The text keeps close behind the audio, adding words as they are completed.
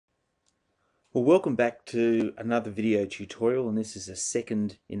Well, welcome back to another video tutorial, and this is a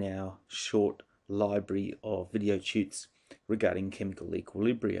second in our short library of video tutes regarding chemical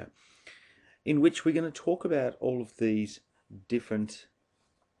equilibria, in which we're going to talk about all of these different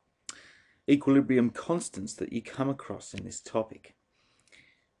equilibrium constants that you come across in this topic.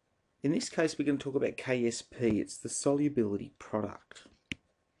 In this case, we're going to talk about KSP. It's the solubility product.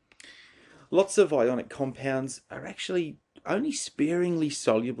 Lots of ionic compounds are actually only sparingly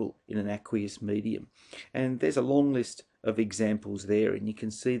soluble in an aqueous medium, and there's a long list of examples there, and you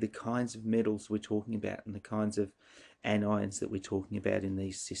can see the kinds of metals we're talking about and the kinds of anions that we're talking about in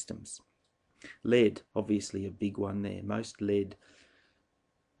these systems. Lead, obviously a big one there. Most lead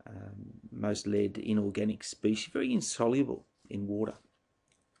inorganic species, very insoluble in water.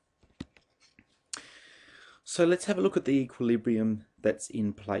 So let's have a look at the equilibrium that's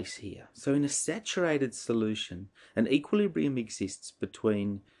in place here. So in a saturated solution, an equilibrium exists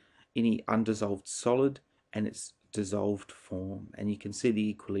between any undissolved solid and its dissolved form. And you can see the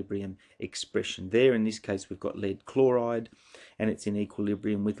equilibrium expression there. In this case, we've got lead chloride, and it's in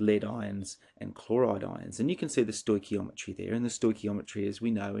equilibrium with lead ions and chloride ions. And you can see the stoichiometry there. And the stoichiometry, as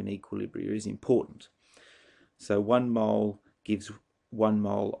we know, in equilibria is important. So 1 mole gives 1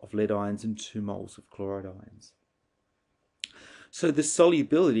 mole of lead ions and 2 moles of chloride ions. So the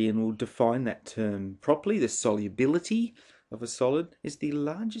solubility, and we'll define that term properly, the solubility of a solid is the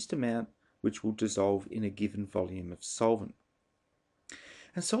largest amount which will dissolve in a given volume of solvent.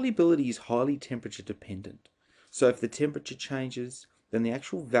 And solubility is highly temperature dependent. So if the temperature changes, then the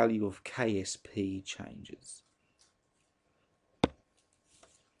actual value of KSP changes.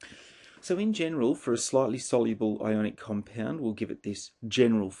 So in general, for a slightly soluble ionic compound, we'll give it this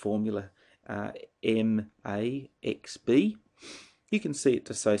general formula, MaXB. You can see it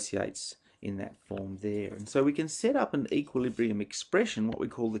dissociates in that form there. And so we can set up an equilibrium expression, what we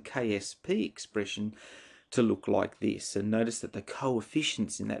call the KSP expression, to look like this. And notice that the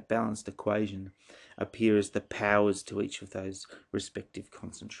coefficients in that balanced equation appear as the powers to each of those respective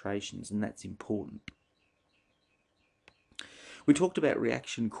concentrations, and that's important. We talked about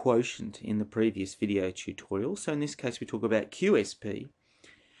reaction quotient in the previous video tutorial, so in this case we talk about QSP,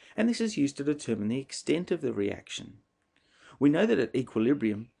 and this is used to determine the extent of the reaction. We know that at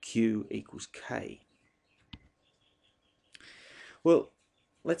equilibrium, Q equals K. Well,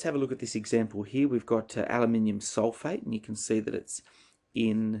 let's have a look at this example here. We've got aluminium sulfate, and you can see that it's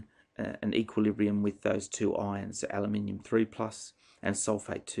in an equilibrium with those two ions, so aluminium 3+ and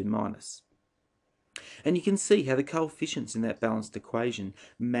sulfate 2-. And you can see how the coefficients in that balanced equation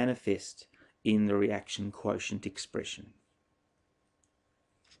manifest in the reaction quotient expression.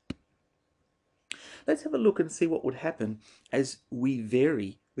 Let's have a look and see what would happen as we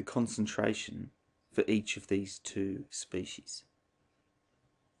vary the concentration for each of these two species.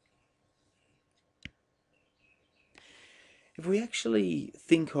 If we actually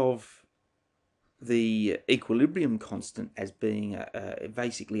think of the equilibrium constant as being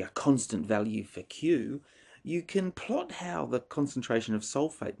basically a constant value for Q, you can plot how the concentration of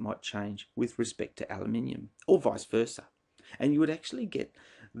sulfate might change with respect to aluminium, or vice versa. And you would actually get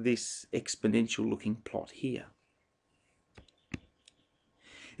this exponential looking plot here.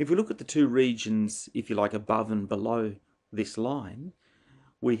 If we look at the two regions, if you like, above and below this line,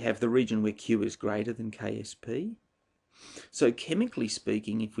 we have the region where Q is greater than KSP. So chemically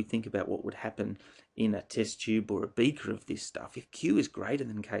speaking, if we think about what would happen in a test tube or a beaker of this stuff, if Q is greater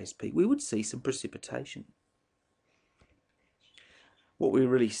than KSP, we would see some precipitation. What we're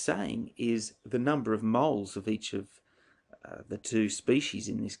really saying is the number of moles of each of the two species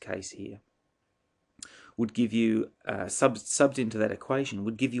in this case here would give you, subbed into that equation,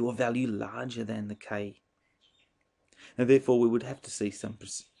 would give you a value larger than the K. And therefore we would have to see some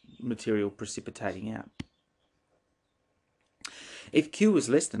material precipitating out. If Q was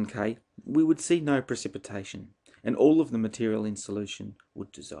less than K, we would see no precipitation, and all of the material in solution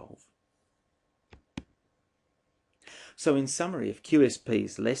would dissolve. So in summary, if QSP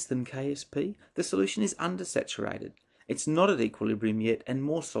is less than KSP, the solution is undersaturated. It's not at equilibrium yet, and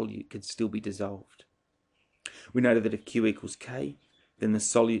more solute could still be dissolved. We noted that if Q equals K, then the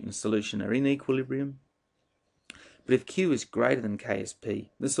solute and solution are in equilibrium. But if Q is greater than KSP,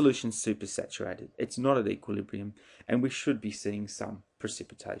 the solution is supersaturated. It's not at equilibrium, and we should be seeing some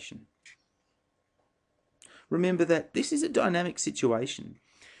precipitation. Remember that this is a dynamic situation,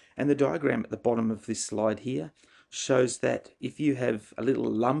 and the diagram at the bottom of this slide here shows that if you have a little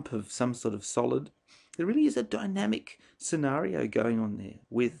lump of some sort of solid, there really is a dynamic scenario going on there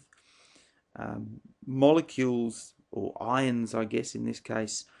with molecules, or ions, I guess in this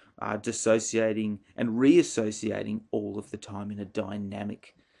case, dissociating and reassociating all of the time in a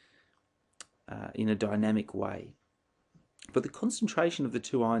dynamic in a dynamic way. But the concentration of the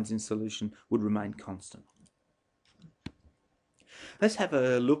two ions in solution would remain constant. Let's have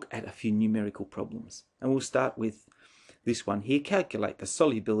a look at a few numerical problems. And we'll start with this one here. Calculate the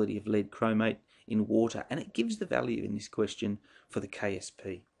solubility of lead chromate in water. And it gives the value in this question for the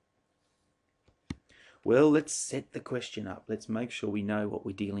KSP. Well, let's set the question up. Let's make sure we know what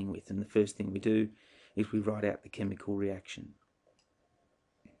we're dealing with. And the first thing we do is we write out the chemical reaction.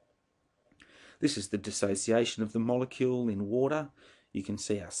 This is the dissociation of the molecule in water. You can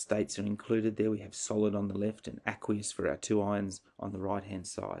see our states are included there. We have solid on the left and aqueous for our two ions on the right hand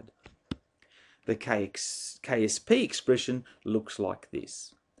side. The KSP expression looks like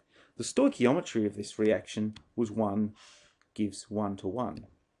this. The stoichiometry of this reaction was 1 gives 1 to 1.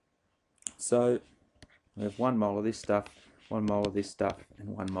 So we have 1 mole of this stuff, 1 mole of this stuff, and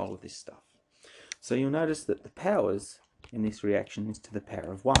 1 mole of this stuff. So you'll notice that the powers in this reaction is to the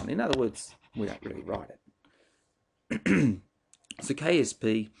power of 1. In other words, we don't really write it. So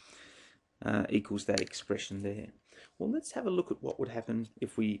KSP equals that expression there. Well, let's have a look at what would happen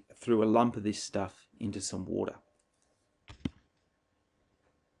if we threw a lump of this stuff into some water.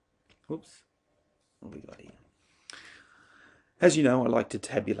 Whoops, what have we got here? As you know, I like to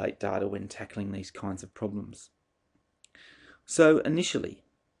tabulate data when tackling these kinds of problems. So initially,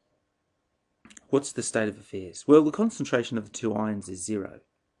 what's the state of affairs? Well, the concentration of the two ions is 0.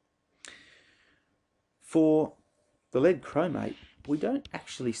 For the lead chromate, we don't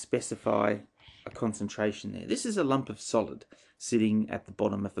actually specify a concentration there. This is a lump of solid sitting at the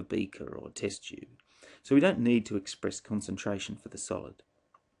bottom of a beaker or a test tube. So we don't need to express concentration for the solid.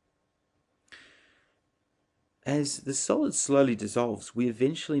 As the solid slowly dissolves, we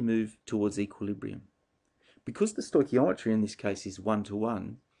eventually move towards equilibrium. Because the stoichiometry in this case is 1 to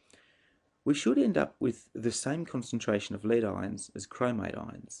 1, we should end up with the same concentration of lead ions as chromate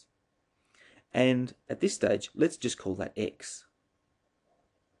ions. And at this stage, let's just call that X.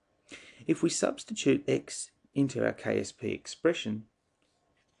 If we substitute X into our KSP expression,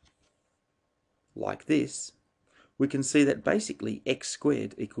 like this, we can see that basically X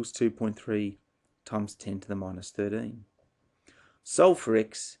squared equals 2.3 times 10 to the minus 13. Solve for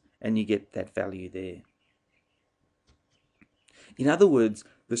X and you get that value there. In other words,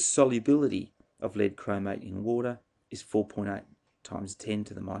 the solubility of lead chromate in water is 4.8 times 10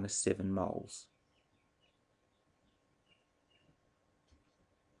 to the minus 7 moles.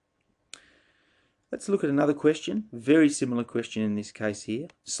 Let's look at another question, very similar question in this case here,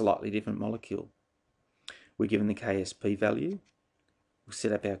 slightly different molecule. We're given the KSP value, we'll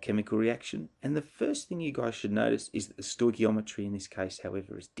set up our chemical reaction, and the first thing you guys should notice is that the stoichiometry in this case,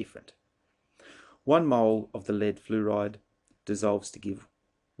 however, is different. 1 mole of the lead fluoride dissolves to give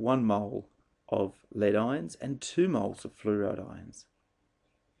 1 mole of lead ions and 2 moles of fluoride ions.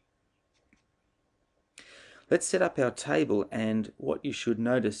 Let's set up our table, and what you should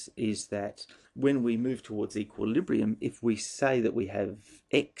notice is that when we move towards equilibrium, if we say that we have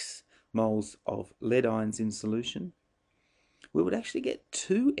X moles of lead ions in solution, we would actually get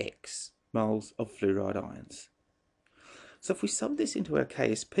 2X moles of fluoride ions. So if we sub this into our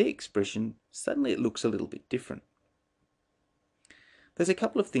KSP expression, suddenly it looks a little bit different. There's a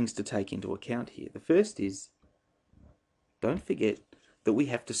couple of things to take into account here. The first is, don't forget that we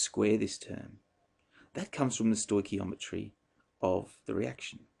have to square this term. That comes from the stoichiometry of the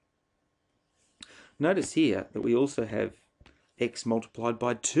reaction. Notice here that we also have X multiplied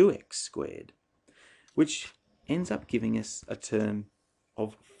by 2X squared, which ends up giving us a term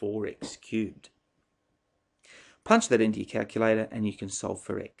of 4X cubed. Punch that into your calculator and you can solve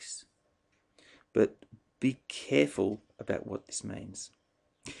for X. But be careful about what this means.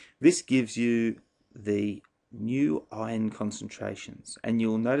 This gives you the new ion concentrations, and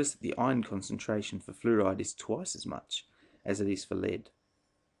you'll notice that the ion concentration for fluoride is twice as much as it is for lead.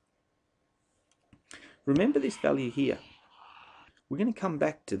 Remember this value here. We're going to come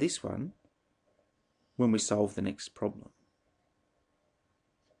back to this one when we solve the next problem.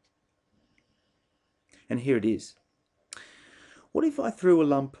 And here it is. What if I threw a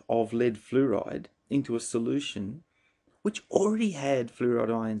lump of lead fluoride into a solution which already had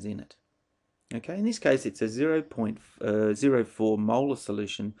fluoride ions in it? Okay, in this case it's a 0.04 molar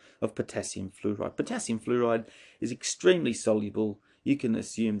solution of potassium fluoride. Potassium fluoride is extremely soluble. You can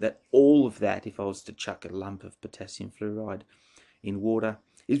assume that all of that, if I was to chuck a lump of potassium fluoride in water,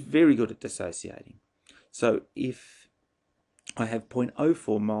 is very good at dissociating. So if I have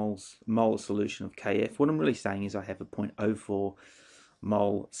 0.04 molar solution of KF, what I'm really saying is I have a 0.04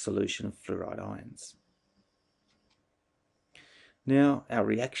 mole solution of fluoride ions. Now, our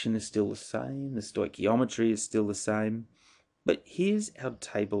reaction is still the same, the stoichiometry is still the same, but here's our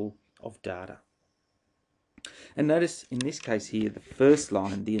table of data. And notice in this case here, the first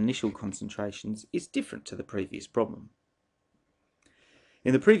line, the initial concentrations, is different to the previous problem.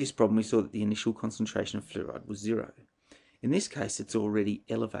 In the previous problem, we saw that the initial concentration of fluoride was 0. In this case, it's already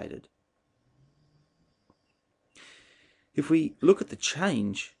elevated. If we look at the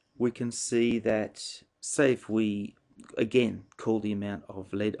change, we can see that, say if we, again, call the amount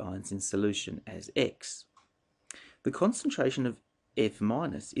of lead ions in solution as X, the concentration of F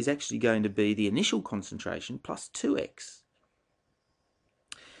minus is actually going to be the initial concentration plus 2X.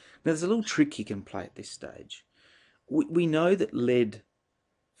 Now there's a little trick you can play at this stage. We know that lead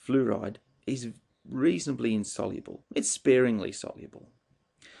fluoride is reasonably insoluble. It's sparingly soluble.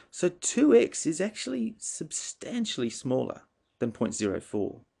 So 2X is actually substantially smaller than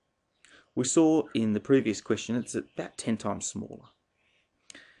 0.04. We saw in the previous question it's about 10 times smaller.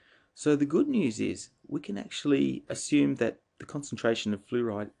 So the good news is we can actually assume that the concentration of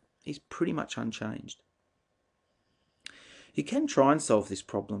fluoride is pretty much unchanged. You can try and solve this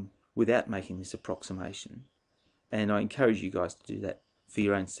problem without making this approximation, and I encourage you guys to do that for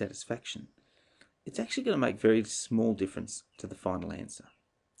your own satisfaction. It's actually going to make very small difference to the final answer.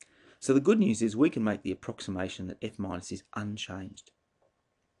 So the good news is we can make the approximation that F minus is unchanged.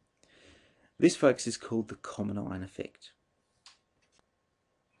 This, folks, is called the common ion effect.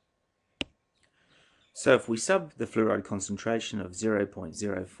 So if we sub the fluoride concentration of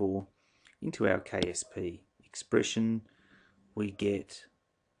 0.04 into our KSP expression, we get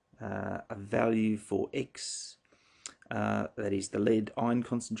a value for X, that is the lead ion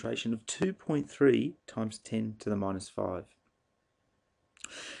concentration of 2.3 times 10 to the minus 5.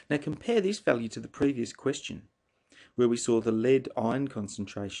 Now compare this value to the previous question, where we saw the lead ion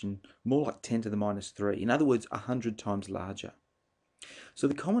concentration more like 10 to the minus 3, in other words 100 times larger. So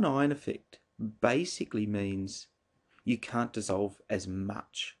the common ion effect basically means you can't dissolve as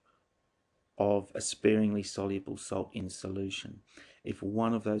much of a sparingly soluble salt in solution if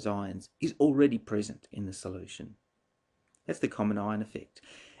one of those ions is already present in the solution. That's the common ion effect.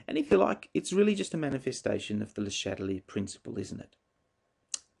 And if you like, it's really just a manifestation of the Le Chatelier principle, isn't it?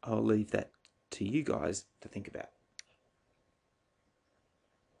 I'll leave that to you guys to think about.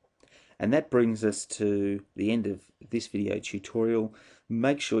 And that brings us to the end of this video tutorial.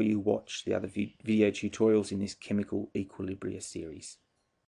 Make sure you watch the other video tutorials in this chemical equilibria series.